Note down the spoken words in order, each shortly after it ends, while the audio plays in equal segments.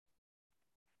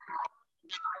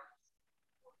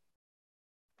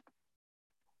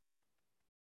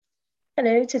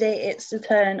Hello, today it's the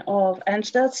turn of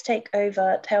Angela to take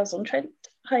over Tales on Trent.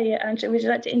 Hi, Angela, would you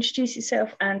like to introduce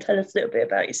yourself and tell us a little bit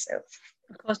about yourself?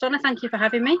 Of course, Donna, thank you for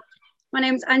having me. My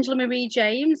name is Angela Marie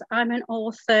James. I'm an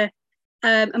author,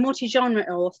 a multi-genre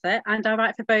author, and I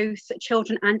write for both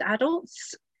children and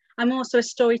adults. I'm also a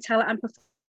storyteller and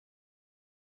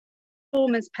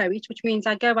performance poet, which means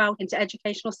I go out into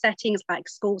educational settings like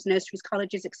schools, nurseries,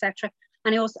 colleges, etc.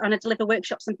 And I deliver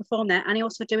workshops and perform there. And I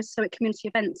also do so at community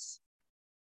events.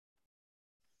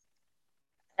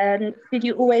 And did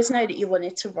you always know that you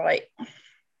wanted to write?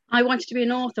 I wanted to be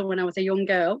an author when I was a young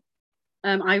girl.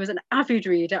 I was an avid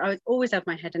reader. I would always have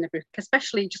my head in a book,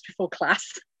 especially just before class.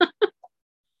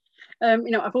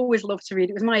 I've always loved to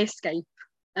read. It was my escape.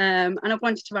 And I've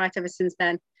wanted to write ever since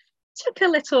then. Took a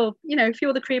little, a few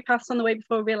other career paths on the way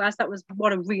before I realised that was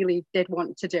what I really did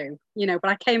want to do, but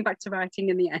I came back to writing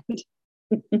in the end.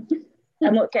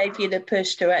 And what gave you the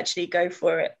push to actually go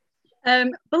for it?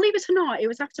 Believe it or not, it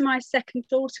was after my second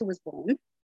daughter was born.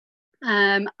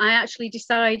 I actually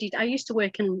decided, I used to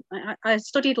work I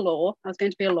studied law. I was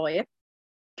going to be a lawyer.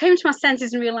 Came to my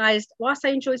senses and realised, whilst I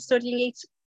enjoyed studying it,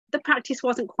 the practice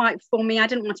wasn't quite for me. I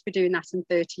didn't want to be doing that in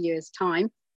 30 years'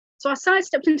 time. So I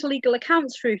sidestepped into legal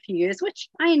accounts for a few years, which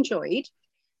I enjoyed.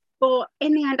 But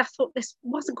in the end, I thought this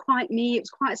wasn't quite me. It was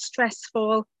quite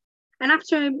stressful. And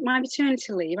after my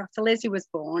maternity leave, after Lizzie was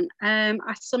born, I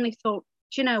suddenly thought,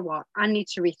 do you know what? I need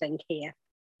to rethink here.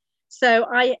 So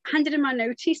I handed in my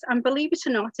notice, and believe it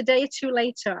or not, a day or two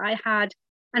later, I had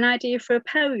an idea for a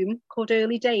poem called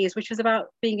Early Days, which was about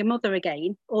being a mother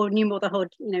again, or new motherhood,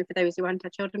 for those who hadn't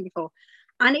had children before.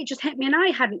 And it just hit me, and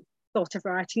I hadn't thought of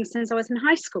writing since I was in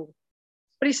high school.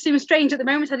 But it seemed strange at the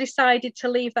moment I decided to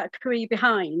leave that career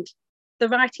behind, the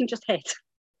writing just hit.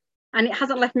 And it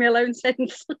hasn't left me alone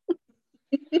since.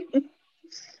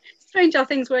 Strange how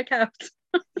things work out.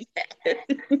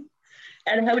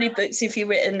 And how many books have you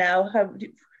written now?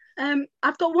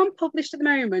 I've got one published at the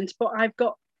moment, but I've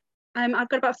got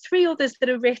about 3 others that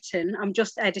are written. I'm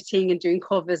just editing and doing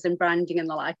covers and branding and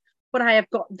the like. But I have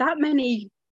got that many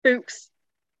books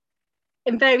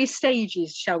in various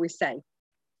stages, shall we say.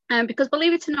 Because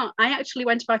believe it or not, I actually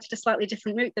went about it a slightly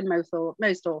different route than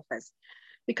most authors.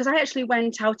 Because I actually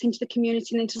went out into the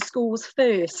community and into schools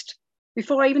first.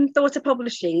 Before I even thought of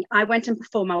publishing, I went and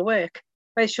performed my work,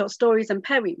 both short stories and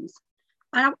poems.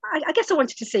 And I guess I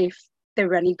wanted to see if they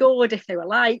were any good, if they were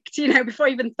liked, before I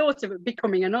even thought of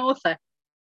becoming an author.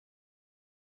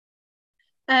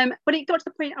 But it got to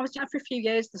the point, I was doing it for a few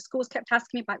years. The schools kept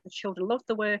asking me back. The children loved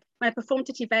the work. When I performed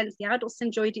at events, the adults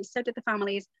enjoyed it, so did the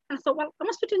families. And I thought, well, I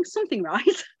must be doing something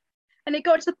right. And it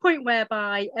got to the point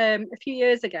whereby a few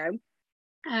years ago,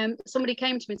 somebody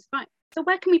came to me and said, right, so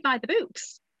where can we buy the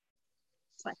books?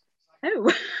 It's like,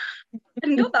 oh, I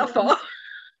didn't go that far.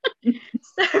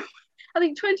 So I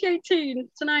think 2018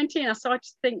 to 19, I started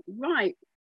to think, right,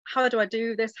 how do I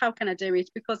do this? How can I do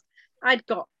it? Because I'd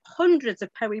got hundreds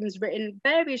of poems written,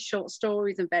 various short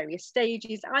stories and various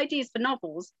stages, ideas for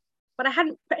novels, but I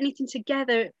hadn't put anything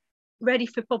together ready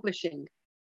for publishing.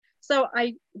 So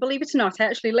I, believe it or not, I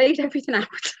actually laid everything out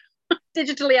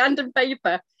digitally and on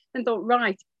paper and thought,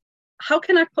 right, how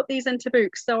can I put these into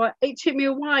books? So it took me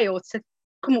a while to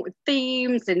come up with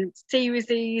themes and series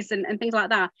and things like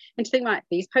that, and to think, right,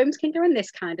 these poems can go in this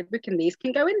kind of book and these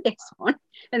can go in this one,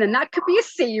 and then that could be a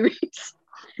series.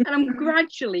 And I'm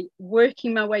gradually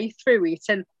working my way through it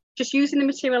and just using the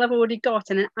material I've already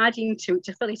got and then adding to it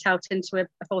to fill it out into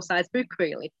a full-size book,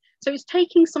 really. So it's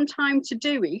taking some time to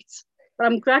do it, but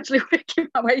I'm gradually working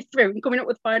my way through and coming up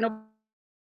with final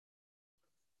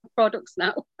products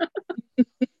now.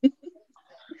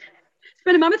 It's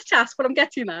been a mammoth task, but I'm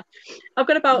getting there. I've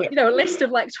got about a list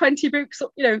of like 20 books,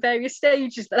 various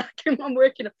stages that I'm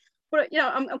working on. But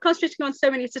I'm concentrating on so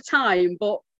many at a time.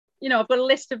 But I've got a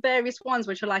list of various ones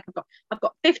which are like I've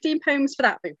got 15 poems for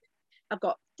that book. I've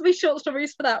got 3 short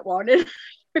stories for that one, and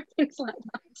things like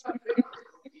that.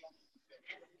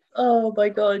 Oh my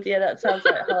god, yeah, that sounds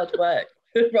like hard work.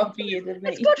 Rather you than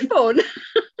me. It's good fun.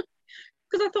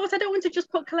 Because I thought I don't want to just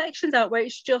put collections out where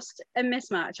it's just a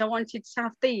mismatch. I wanted to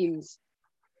have themes.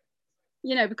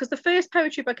 Because the first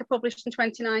poetry book I published in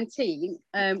 2019,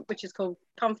 which is called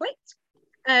Conflict,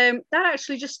 that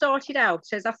actually just started out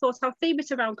as I thought I'll theme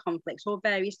it around conflict or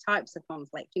various types of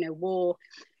conflict, war,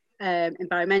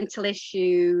 environmental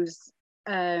issues,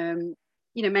 mental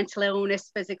illness,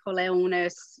 physical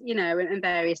illness, and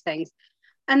various things.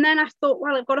 And then I thought,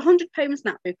 well, I've got 100 poems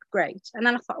in that book, great. And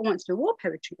then I thought I want to do a war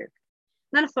poetry book.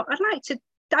 And then I thought I'd like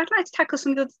to tackle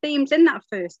some of the themes in that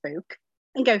first book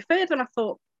and go further. And I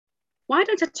thought, why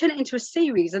don't I turn it into a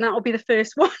series and that'll be the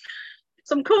first one?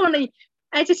 So I'm currently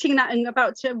editing that and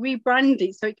about to rebrand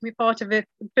it so it can be part of a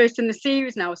first in the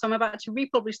series now. So I'm about to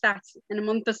republish that in a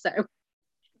month or so.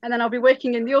 And then I'll be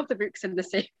working in the other books in the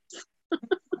series.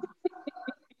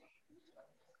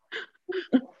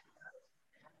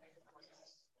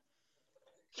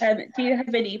 Do you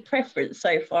have any preference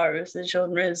so far as the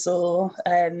genres or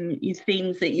your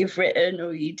themes that you've written, or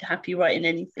are you happy writing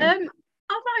anything? I'll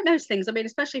write most things. I mean,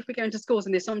 especially if we go into schools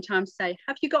and they sometimes say,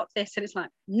 have you got this? And it's like,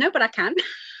 no, but I can.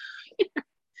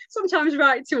 Sometimes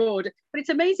write to order. But it's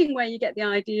amazing where you get the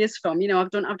ideas from. You know, I've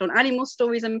done animal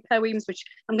stories and poems, which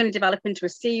I'm going to develop into a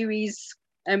series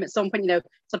at some point, you know,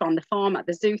 sort of on the farm, at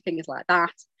the zoo, things like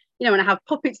that. You know, and I have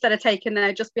puppets that are taken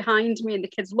there just behind me, and the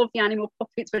kids love the animal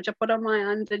puppets, which I put on my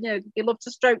hand, and, you know, they love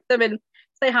to stroke them and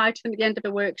say hi to them at the end of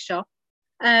a workshop.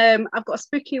 I've got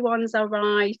spooky ones I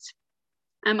write.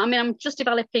 I mean, I'm just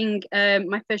developing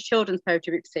my first children's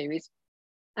poetry book series.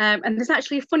 And there's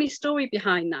actually a funny story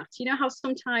behind that. You know how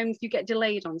sometimes you get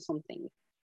delayed on something,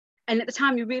 and at the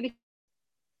time you're really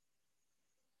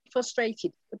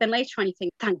frustrated, but then later on you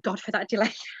think, thank God for that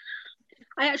delay.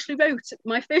 I actually wrote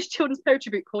my first children's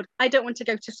poetry book called I Don't Want to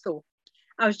Go to School.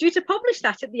 I was due to publish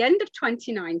that at the end of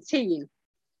 2019,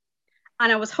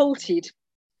 and I was halted.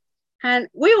 And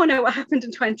we all know what happened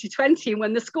in 2020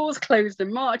 when the schools closed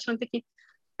in March. And I'm thinking,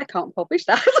 I can't publish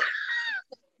that.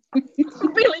 I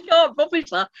really can't publish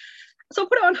that. So I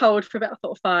put it on hold for a bit. I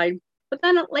thought, fine. But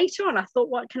then later on, I thought,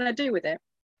 what can I do with it?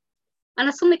 And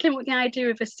I suddenly came up with the idea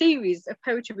of a series of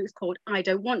poetry books called I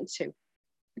Don't Want to,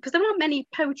 because there aren't many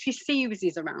poetry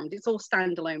series around. It's all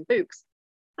standalone books.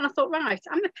 And I thought, right,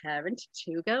 I'm a parent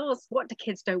of 2 girls. What do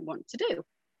kids don't want to do?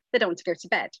 They don't want to go to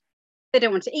bed. They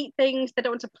don't want to eat things. They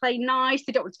don't want to play nice.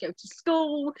 They don't want to go to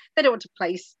school. They don't want to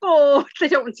play sport. They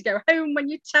don't want to go home when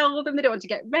you tell them. They don't want to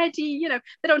get ready. You know,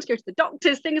 they don't want to go to the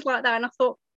doctors, things like that. And I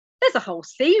thought, there's a whole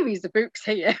series of books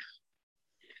here.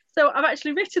 So I've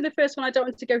actually written the first one, I Don't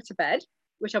Want to Go to Bed,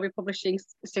 which I'll be publishing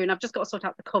soon. I've just got to sort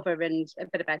out the cover and a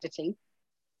bit of editing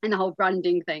and the whole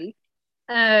branding thing.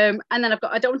 And then I've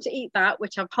got I Don't Want to Eat That,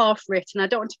 which I've half written. I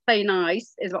Don't Want to Play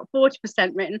Nice is about 40%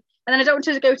 written. And then I Don't Want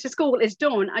to Go to School is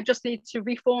done. I just need to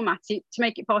reformat it to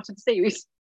make it part of the series.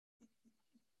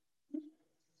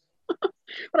 But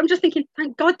I'm just thinking,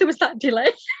 thank God there was that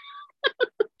delay.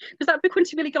 Because that book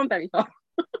wouldn't have really gone very far.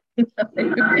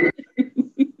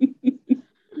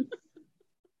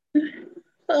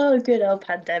 Oh, good old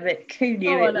pandemic. Who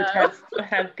knew it would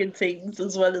have good things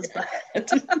as well as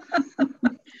bad?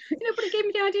 You know, but it gave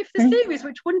me the idea for the series,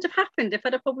 which wouldn't have happened if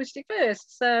I'd have published it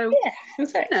first. So yeah,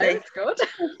 exactly. You know, it's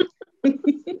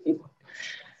good.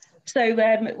 So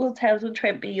will Tales on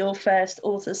Trent be your first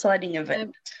author signing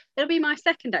event? It'll be my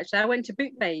second, actually. I went to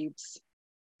Book Babes,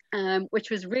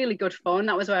 which was really good fun.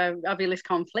 That was where I realised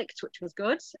conflict, which was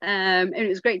good. And it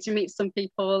was great to meet some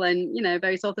people and, you know,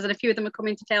 various authors, and a few of them are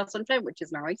coming to Tales on Trent, which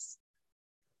is nice.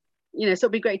 You know, so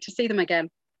it'll be great to see them again.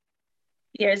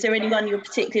 Yeah, is there anyone you're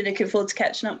particularly looking forward to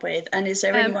catching up with? And is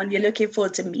there anyone you're looking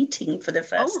forward to meeting for the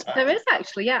first time? There is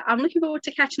actually, yeah. I'm looking forward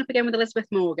to catching up again with Elizabeth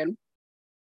Morgan.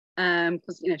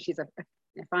 Because, you know, she's a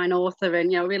fine author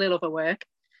and, you know, really love her work.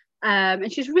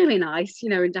 And she's really nice, you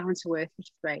know, and down to earth, which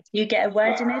is great. You get a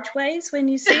word in edgeways when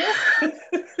you see her?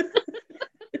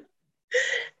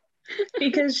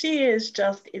 Because she is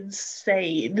just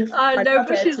insane. I know,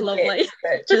 but she's lovely.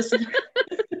 Just...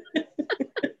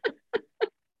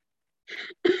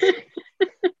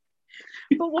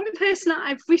 But one person that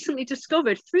I've recently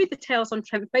discovered through the Tales on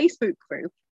Trent Facebook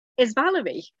group is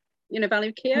Valerie. You know,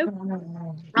 Valerie Keogh?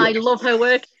 Yes. I love her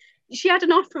work. She had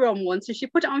an offer on one, so she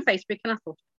put it on Facebook, and I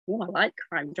thought, oh, I like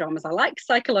crime dramas. I like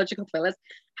psychological thrillers.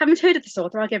 Haven't heard of this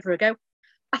author. I'll give her a go.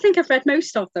 I think I've read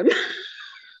most of them.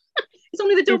 It's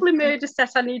only the Dublin Murder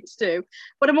set I need to do,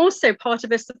 but I'm also part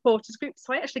of a supporters group,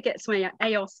 so I actually get some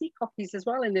ARC copies as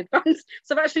well in advance.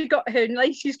 So I've actually got her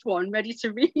latest one ready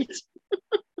to read.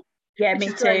 Yeah, me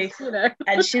too. Great, you know.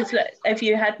 And she's, if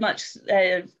you had much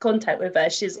contact with her,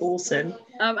 she's awesome.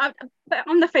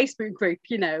 On the Facebook group,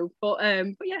 you know, but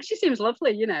yeah, she seems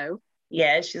lovely, you know.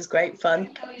 Yeah, she's great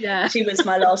fun. Yeah, she was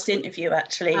my last interview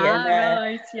actually, and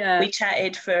right, yeah. We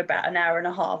chatted for about an hour and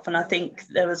a half, and I think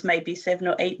there was maybe 7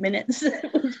 or 8 minutes of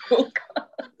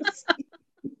broadcast.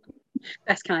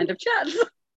 Best kind of chat.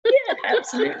 Yeah,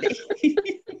 absolutely.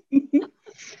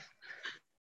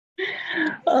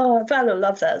 Oh, Val will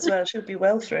love that as well. She'll be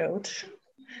well thrilled.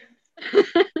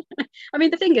 I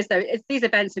mean, the thing is, though, these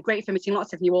events are great for meeting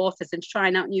lots of new authors and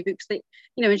trying out new books that,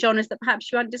 you know, in genres that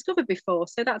perhaps you hadn't discovered before.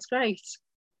 So that's great.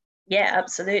 Yeah,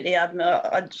 absolutely. I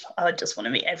just want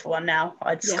to meet everyone now.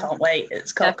 I just can't wait.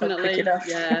 It's can't go quick enough.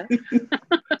 Yeah.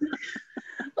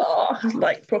 Oh,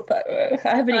 like proper. I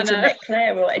haven't even met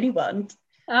Claire or anyone.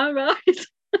 Oh, right.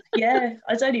 Yeah,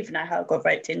 I don't even know how I got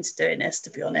roped into doing this, to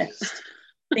be honest.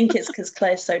 I think it's because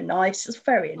Claire's so nice. It's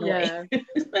very annoying.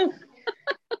 Yeah.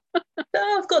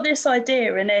 Oh, I've got this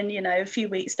idea, and then a few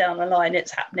weeks down the line,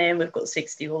 it's happening. We've got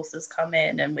 60 authors come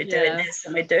in, and we're doing this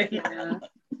and we're doing that.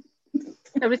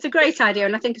 No, it's a great idea,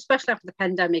 and I think especially after the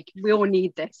pandemic, we all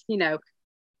need this.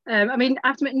 I mean, I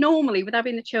have to admit, normally with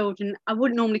having the children, I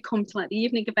wouldn't normally come to like the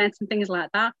evening events and things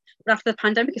like that. But after the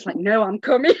pandemic, it's like, no, I'm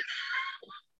coming.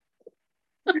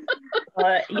 I'm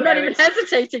not even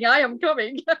hesitating. I am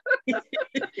coming.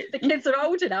 The kids are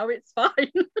older now. It's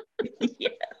fine. Yeah.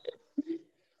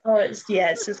 Oh, it's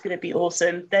just going to be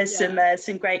awesome. There's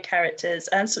some great characters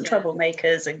and some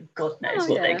troublemakers, and God knows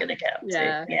what they're going to get up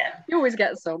to. Yeah, you always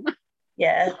get some.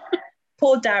 Yeah,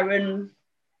 poor Darren.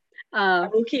 I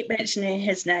will keep mentioning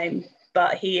his name,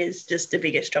 but he is just the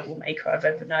biggest troublemaker I've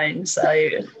ever known. So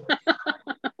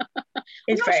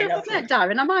he's very lovely. I've met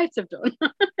Darren. I might have done.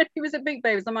 If he was at Big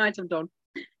Babes, I might have done.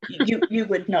 You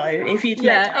would know if you'd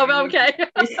met Darren. Oh, okay.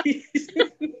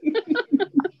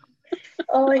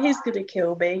 Oh, he's gonna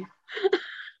kill me.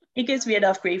 He gives me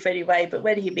enough grief anyway, but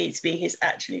when he meets me, he's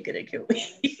actually gonna kill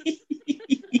me.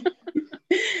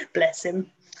 Bless him.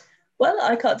 Well,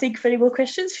 I can't think of any more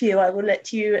questions for you. I will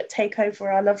let you take over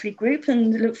our lovely group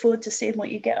and look forward to seeing what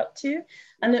you get up to,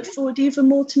 and look forward even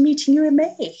more to meeting you in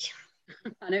May.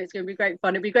 I know it's going to be great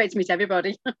fun. It'll be great to meet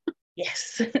everybody.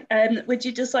 Yes. Would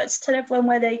you just like to tell everyone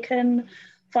where they can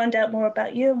find out more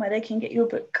about you and where they can get your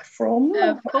book from?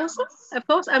 Of course.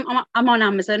 I'm on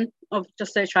Amazon. I've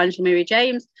just searched for Angela Marie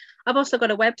James. I've also got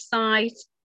a website,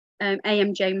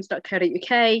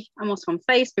 amjames.co.uk. I'm also on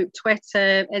Facebook,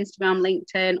 Twitter, Instagram,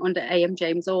 LinkedIn under AM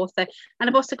James Author. And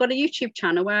I've also got a YouTube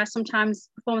channel where I sometimes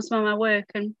perform some of my work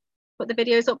and put the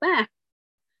videos up there.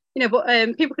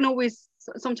 But people can always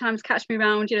sometimes catch me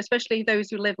around, especially those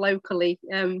who live locally.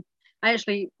 I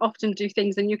actually often do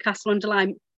things in Newcastle under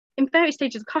Lyme in various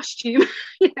stages of costume,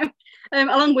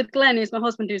 along with Glenn, who's my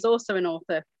husband, who's also an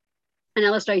author and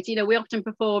illustrator. We often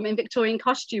perform in Victorian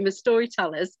costume as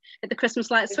storytellers at the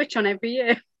Christmas lights switch on every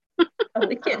year. Oh,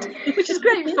 wicked. Which is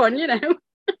great fun,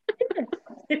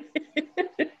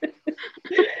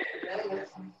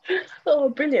 Oh,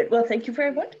 brilliant. Well, thank you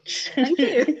very much. Thank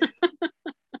you.